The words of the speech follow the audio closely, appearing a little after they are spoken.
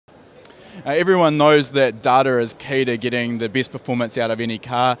Everyone knows that data is key to getting the best performance out of any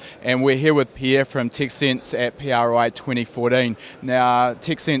car, and we're here with Pierre from Texense at PRI 2014. Now,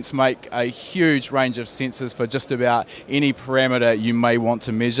 Texense make a huge range of sensors for just about any parameter you may want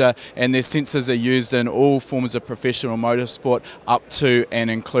to measure, and their sensors are used in all forms of professional motorsport up to and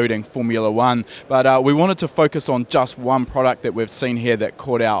including Formula One. But we wanted to focus on just one product that we've seen here that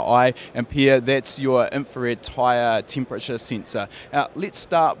caught our eye, and Pierre, that's your infrared tyre temperature sensor. Now, let's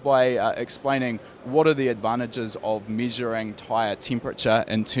start by explaining what are the advantages of measuring tyre temperature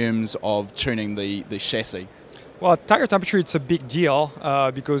in terms of tuning the chassis. Well, tire temperature, it's a big deal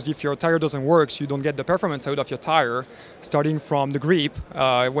because if your tire doesn't work, you don't get the performance out of your tire, starting from the grip.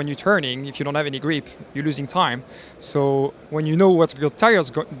 When you're turning, if you don't have any grip, you're losing time. So when you know what your tire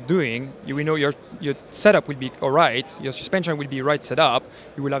is doing, you will know your setup will be all right, your suspension will be right set up,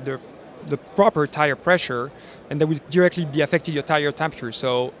 you will have the proper tire pressure, and that will directly be affecting your tire temperature.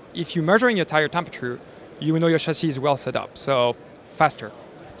 So if you're measuring your tire temperature, you will know your chassis is well set up, so faster.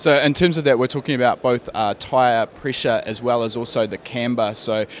 So in terms of that, we're talking about both tyre pressure as well as also the camber.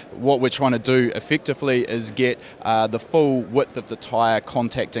 So what we're trying to do effectively is get the full width of the tyre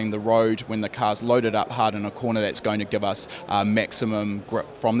contacting the road when the car's loaded up hard in a corner. That's going to give us maximum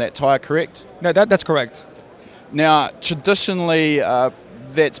grip from that tyre, correct? No, that's correct. Now, traditionally,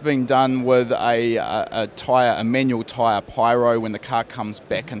 that's been done with a manual tyre pyro when the car comes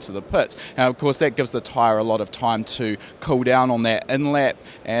back into the pits. Now, of course, that gives the tyre a lot of time to cool down on that in-lap,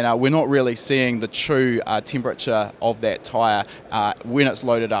 and we're not really seeing the true temperature of that tyre when it's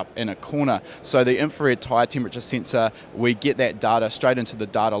loaded up in a corner. So the infrared tyre temperature sensor, we get that data straight into the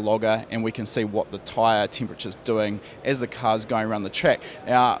data logger, and we can see what the tyre temperature is doing as the car's going around the track.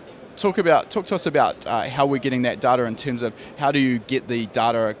 Now, Talk to us about how we're getting that data in terms of how do you get the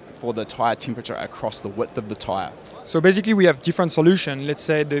data for the tyre temperature across the width of the tyre? So basically we have different solutions. Let's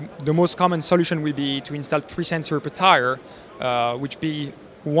say the most common solution will be to install 3 sensors per tyre, which be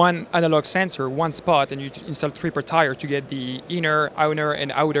one analog sensor, one spot, and you install 3 per tyre to get the inner,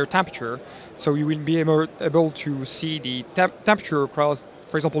 and outer temperature. So you will be able to see the temperature across,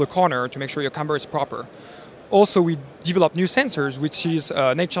 for example, the corner to make sure your camber is proper. Also, we developed new sensors, which is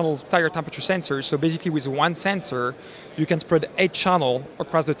an 8-channel tire temperature sensor. So basically with one sensor, you can spread 8 channels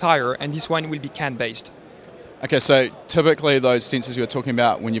across the tire, and this one will be CAN-based. Okay, so typically those sensors you're talking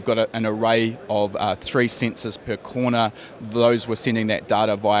about, when you've got an array of 3 sensors per corner, those were sending that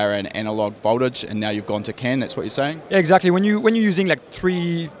data via an analog voltage, and now you've gone to CAN, that's what you're saying? Yeah, exactly. When you're using like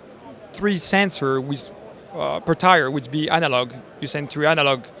three sensors with per tire, which be analog, you send 3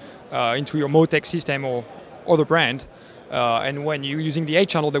 analog into your Motec system or other brand, and when you're using the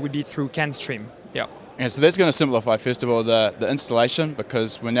 8-channel, that would be through CAN stream. Yeah. And so that's going to simplify, first of all, the installation,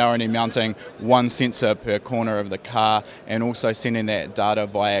 because we're now only mounting 1 sensor per corner of the car and also sending that data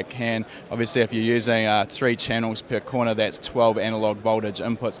via CAN. Obviously, if you're using 3 channels per corner, that's 12 analog voltage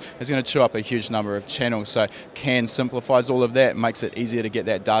inputs. It's going to chew up a huge number of channels. So CAN simplifies all of that, makes it easier to get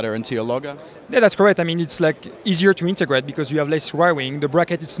that data into your logger. Yeah, that's correct. I mean, it's like easier to integrate because you have less wiring. The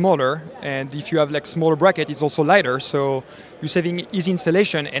bracket is smaller, and if you have like smaller bracket, it's also lighter. So you're saving easy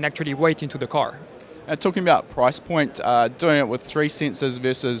installation and actually weight into the car. Talking about price point, doing it with 3 sensors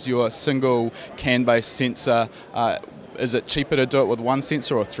versus your single CAN-based sensor, is it cheaper to do it with 1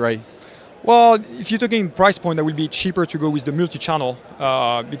 sensor or 3? Well, if you're talking price point, that will be cheaper to go with the multi-channel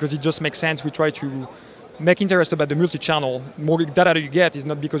because it just makes sense. We try to make interest about the multi-channel. More data you get is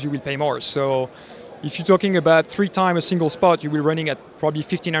not because you will pay more. So if you're talking about 3 times a single spot, you will be running at probably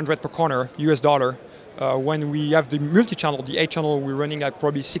 $1,500 per corner, US dollar. When we have the multi-channel, the 8-channel, we're running at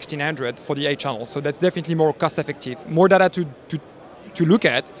probably $1,600 for the 8-channel. So that's definitely more cost-effective. More data to look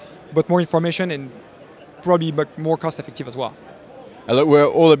at, but more information and probably more cost-effective as well. Look, we're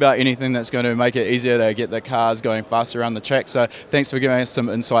all about anything that's going to make it easier to get the cars going faster around the track. So thanks for giving us some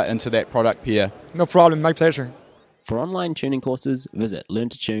insight into that product, Pierre. No problem, my pleasure. For online tuning courses, visit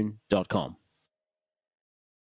learntotune.com.